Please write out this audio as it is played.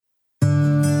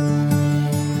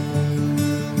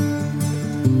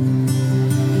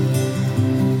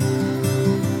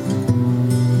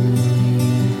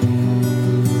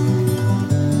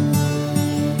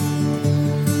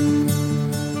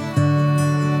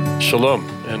Shalom,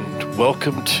 and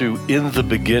welcome to In the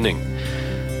Beginning.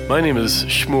 My name is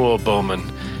Shmuel Bowman,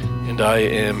 and I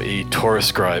am a Torah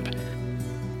scribe.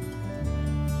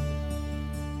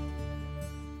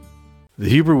 The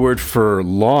Hebrew word for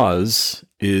laws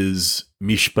is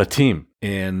mishpatim,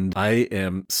 and I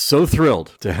am so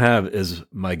thrilled to have as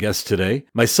my guest today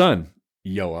my son,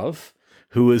 Yoav,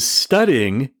 who is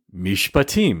studying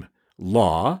mishpatim,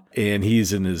 law, and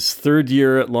he's in his third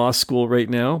year at law school right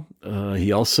now.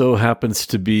 He also happens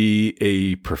to be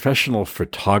a professional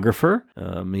photographer.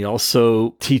 He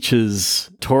also teaches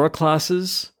Torah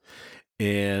classes,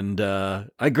 and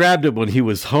I grabbed him when he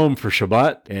was home for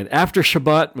Shabbat. And after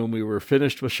Shabbat, when we were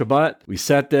finished with Shabbat, we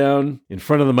sat down in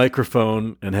front of the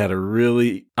microphone and had a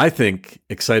really, I think,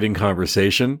 exciting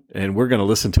conversation. And we're going to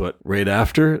listen to it right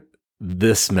after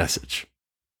this message.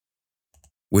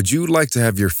 Would you like to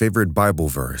have your favorite Bible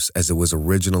verse as it was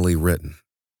originally written?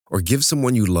 Or give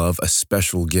someone you love a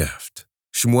special gift?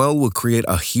 Shmuel will create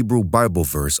a Hebrew Bible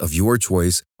verse of your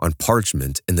choice on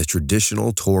parchment in the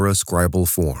traditional Torah scribal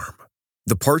form.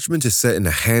 The parchment is set in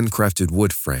a handcrafted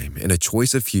wood frame in a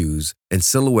choice of hues and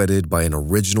silhouetted by an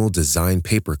original design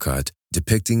paper cut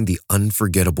depicting the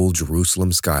unforgettable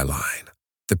Jerusalem skyline.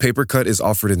 The paper cut is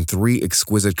offered in 3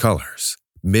 exquisite colors: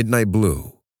 midnight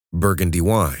blue, burgundy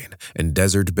wine, and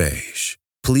desert beige.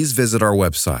 Please visit our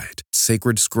website,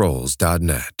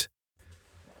 sacredscrolls.net.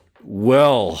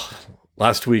 Well,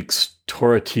 last week's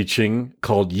Torah teaching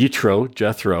called Yitro,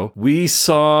 Jethro, we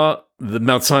saw the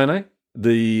Mount Sinai,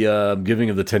 the giving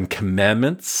of the 10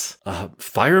 Commandments,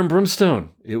 fire and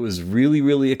brimstone. It was really,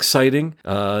 really exciting.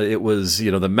 It was,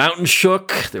 the mountain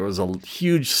shook. There was a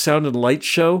huge sound and light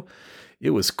show. It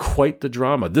was quite the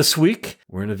drama. This week,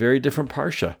 we're in a very different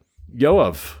parsha.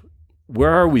 Yoav,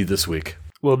 where are we this week?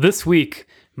 Well, this week,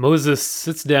 Moses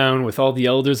sits down with all the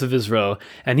elders of Israel,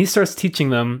 and he starts teaching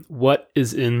them what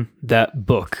is in that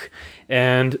book.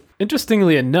 And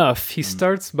interestingly enough, he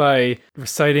starts by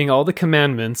reciting all the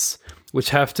commandments which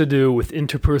have to do with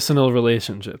interpersonal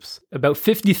relationships. About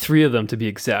 53 of them, to be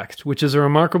exact, which is a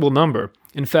remarkable number.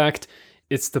 In fact,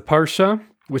 it's the parsha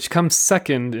which comes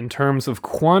second in terms of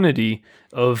quantity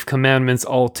of commandments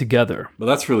altogether. Well,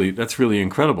 that's really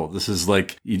incredible. This is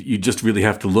like, you just really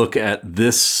have to look at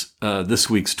this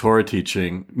week's Torah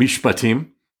teaching,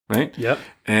 Mishpatim, right? Yep.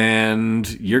 And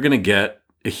you're going to get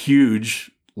a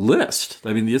huge list.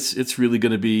 I mean, it's really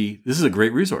going to be, this is a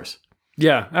great resource.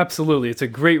 Yeah, absolutely. It's a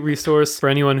great resource for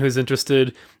anyone who's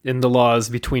interested in the laws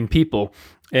between people.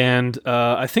 And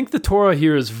I think the Torah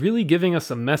here is really giving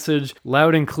us a message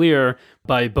loud and clear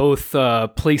by both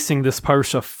placing this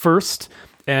parsha first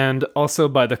and also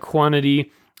by the quantity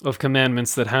of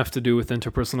commandments that have to do with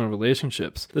interpersonal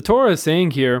relationships. The Torah is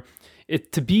saying here,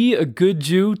 to be a good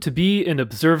Jew, to be an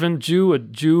observant Jew, a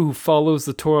Jew who follows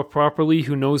the Torah properly,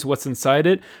 who knows what's inside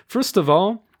it, first of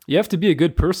all, you have to be a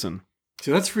good person.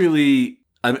 So that's really,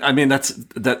 I mean, I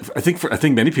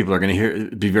think many people are going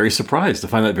to be very surprised to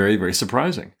find that very, very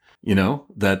surprising.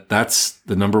 That's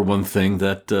the number one thing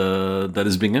that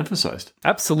is being emphasized.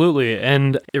 Absolutely.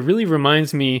 And it really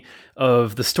reminds me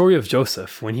of the story of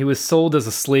Joseph when he was sold as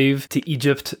a slave to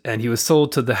Egypt and he was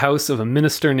sold to the house of a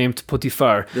minister named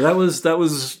Potiphar. That was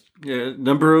a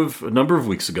number of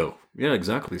weeks ago. Yeah,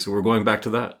 exactly. So we're going back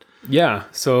to that. Yeah.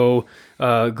 So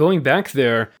going back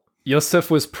there, Yosef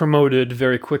was promoted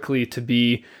very quickly to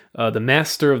be the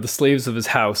master of the slaves of his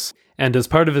house. And as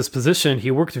part of his position, he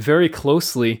worked very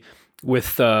closely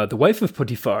with the wife of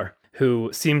Potiphar, who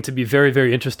seemed to be very,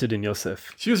 very interested in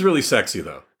Yosef. She was really sexy,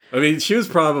 though. I mean, she was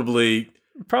probably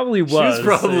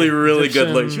really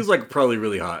Egyptian, good. She was probably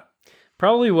really hot.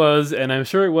 Probably was, and I'm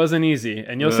sure it wasn't easy.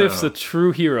 And Yosef's a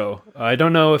true hero. I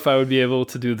don't know if I would be able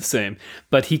to do the same.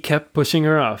 But he kept pushing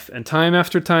her off. And time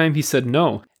after time, he said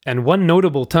no. And one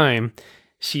notable time,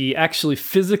 she actually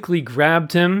physically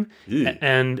grabbed him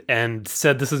and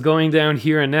said, "This is going down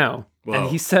here and now." Wow. And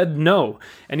he said no.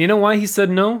 And you know why he said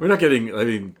no? We're not getting,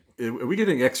 are we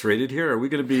getting X-rated here? Are we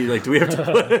going to be do we have to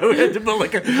put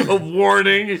a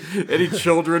warning? Any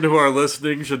children who are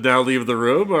listening should now leave the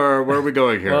room, or where are we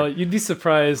going here? Well, you'd be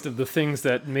surprised of the things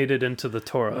that made it into the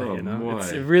Torah. Boy.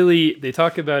 It's really, they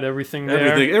talk about everything there.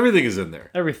 Everything is in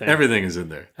there. Everything is in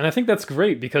there. And I think that's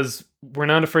great because we're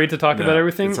not afraid to talk about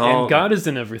everything, and God is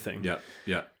in everything. Yeah.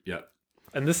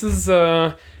 And this is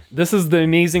the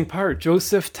amazing part.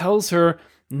 Joseph tells her,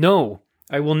 "No,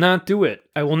 I will not do it.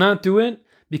 I will not do it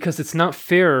because it's not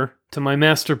fair to my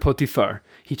master Potiphar.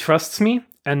 He trusts me,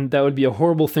 and that would be a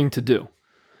horrible thing to do.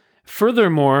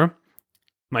 Furthermore,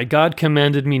 my God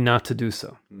commanded me not to do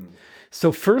so."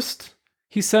 So first,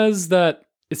 he says that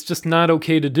it's just not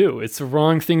okay to do. It's a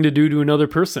wrong thing to do to another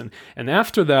person. And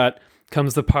after that,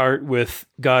 comes the part with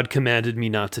God commanded me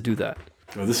not to do that.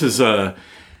 Well, this is, I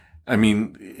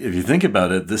mean, if you think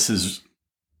about it, this is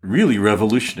really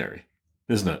revolutionary,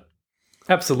 isn't it?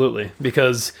 Absolutely,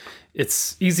 because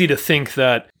it's easy to think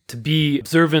that to be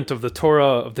observant of the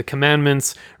Torah, of the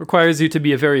commandments, requires you to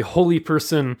be a very holy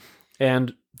person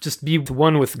and just be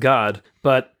one with God.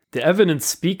 But the evidence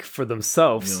speak for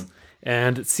themselves. Yeah.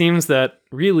 And it seems that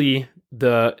really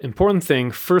the important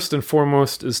thing, first and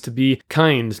foremost, is to be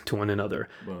kind to one another,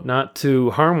 not to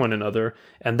harm one another.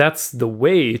 And that's the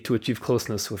way to achieve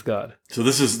closeness with God. So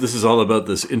this is all about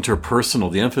this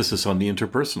interpersonal, the emphasis on the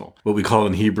interpersonal, what we call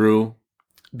in Hebrew,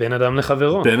 Ben Adam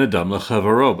lechavero. Ben Adam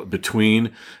lechavero,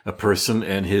 between a person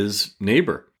and his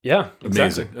neighbor. Yeah,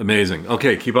 exactly. Amazing.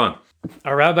 Okay, keep on.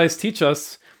 Our rabbis teach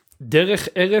us, derech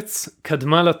eretz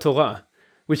kadma la Torah,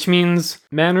 which means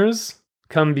manners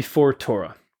come before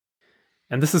Torah.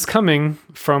 And this is coming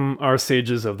from our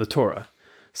sages of the Torah.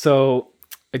 So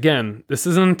again, this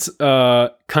isn't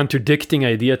a contradicting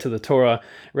idea to the Torah.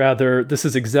 Rather, this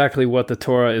is exactly what the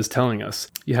Torah is telling us.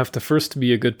 You have to first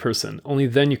be a good person. Only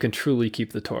then you can truly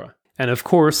keep the Torah. And of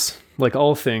course, like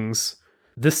all things,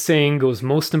 this saying goes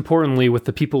most importantly with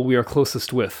the people we are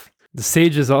closest with. The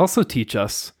sages also teach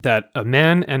us that a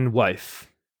man and wife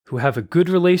who have a good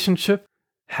relationship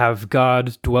have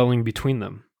God dwelling between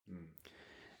them.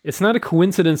 It's not a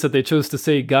coincidence that they chose to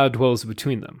say God dwells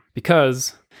between them,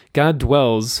 because God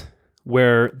dwells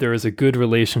where there is a good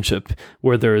relationship,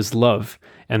 where there is love,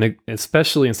 and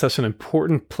especially in such an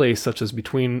important place such as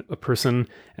between a person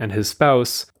and his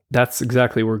spouse, that's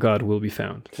exactly where God will be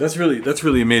found. That's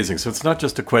really amazing. So it's not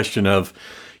just a question of,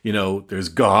 there's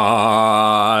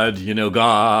God,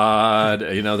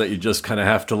 that you just kind of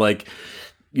have to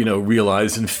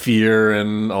realize and fear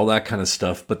and all that kind of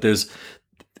stuff. But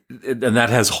and that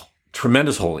has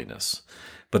tremendous holiness.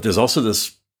 But there's also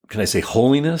this, can I say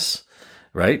holiness,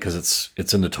 right? Because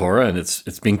it's in the Torah and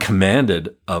it's being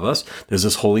commanded of us. There's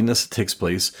this holiness that takes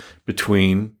place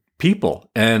between people.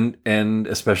 And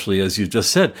especially, as you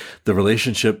just said, the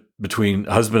relationship between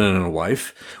a husband and a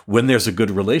wife, when there's a good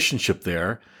relationship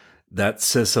there, that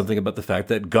says something about the fact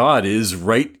that God is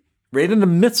right in the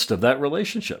midst of that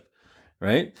relationship,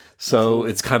 right? So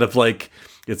it's kind of like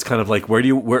where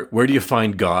do you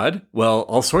find God? Well,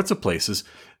 all sorts of places,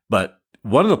 but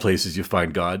one of the places you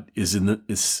find God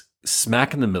is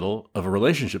smack in the middle of a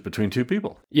relationship between two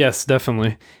people. Yes,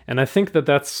 definitely. And I think that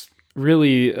that's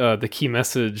really the key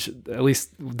message, at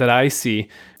least that I see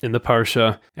in the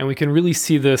Parsha. And we can really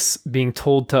see this being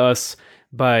told to us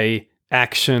by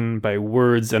action, by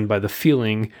words, and by the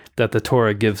feeling that the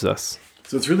Torah gives us.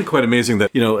 So it's really quite amazing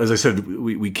that, as I said,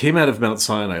 we came out of Mount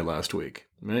Sinai last week,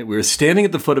 right? We were standing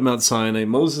at the foot of Mount Sinai.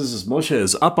 Moshe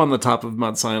is up on the top of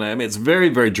Mount Sinai. I mean, it's a very,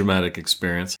 very dramatic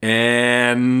experience.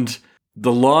 And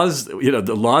the laws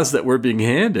that we're being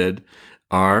handed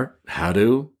are how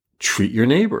to treat your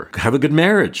neighbor, have a good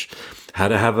marriage, how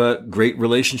to have a great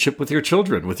relationship with your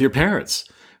children, with your parents,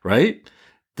 right?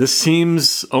 This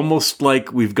seems almost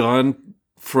like we've gone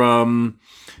from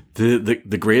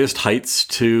the greatest heights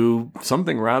to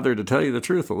something, rather, to tell you the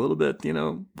truth, a little bit,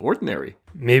 ordinary.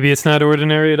 Maybe it's not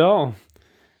ordinary at all.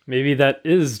 Maybe that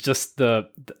is just the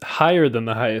higher than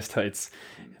the highest heights.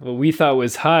 What we thought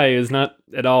was high is not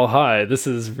at all high. This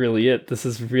is really it. This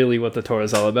is really what the Torah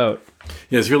is all about.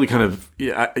 Yeah, it's really kind of,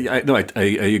 I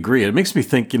agree. It makes me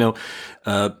think,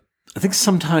 I think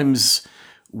sometimes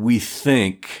we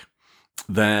think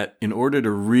that in order to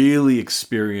really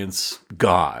experience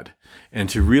God and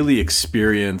to really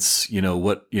experience,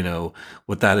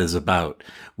 what that is about,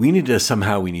 we need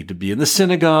to be in the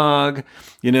synagogue,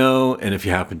 and if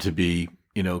you happen to be,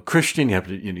 Christian,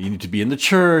 you need to be in the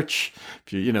church,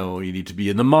 you need to be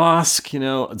in the mosque,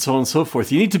 and so on and so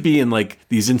forth. You need to be in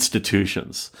these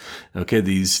institutions, okay,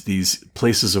 these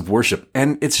places of worship.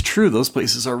 And it's true, those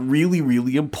places are really,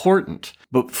 really important.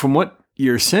 But from what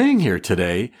you're saying here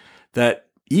today, that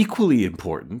equally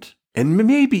important, and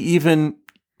maybe even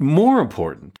more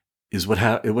important, is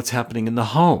what's happening in the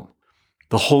home,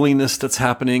 the holiness that's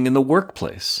happening in the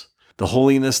workplace, the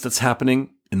holiness that's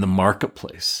happening in the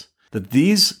marketplace. That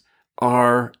these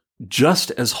are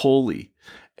just as holy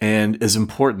and as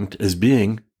important as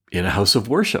being in a house of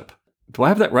worship. Do I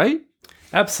have that right?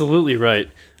 Absolutely right.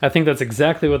 I think that's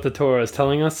exactly what the Torah is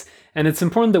telling us, and it's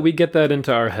important that we get that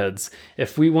into our heads.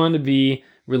 If we want to be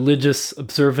religious,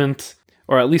 observant,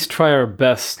 or at least try our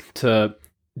best to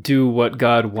do what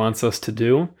God wants us to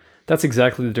do, that's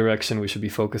exactly the direction we should be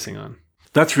focusing on.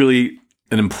 That's really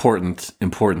an important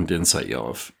insight,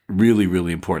 Yoav. Really,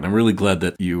 really important. I'm really glad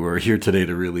that you are here today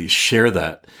to really share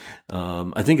that.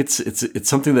 I think it's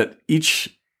something that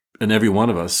each and every one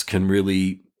of us can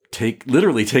really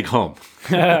literally take home.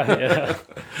 Yeah.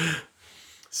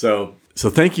 So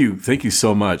thank you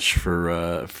so much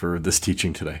for this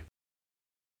teaching today.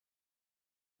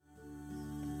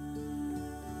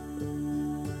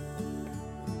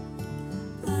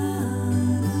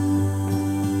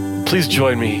 Please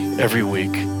join me every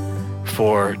week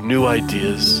for new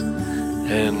ideas,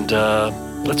 and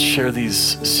let's share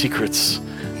these secrets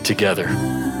together.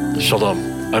 Shalom.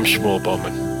 I'm Shmuel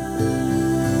Bowman.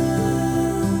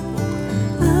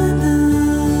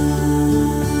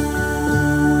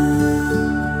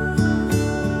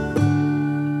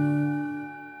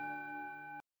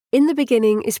 In the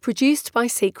Beginning is produced by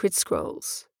Sacred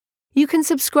Scrolls. You can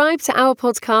subscribe to our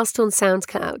podcast on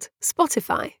SoundCloud,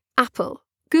 Spotify, Apple,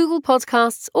 Google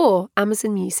Podcasts, or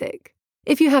Amazon Music.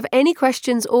 If you have any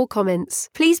questions or comments,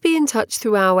 please be in touch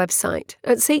through our website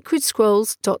at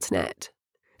sacredscrolls.net.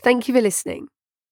 Thank you for listening.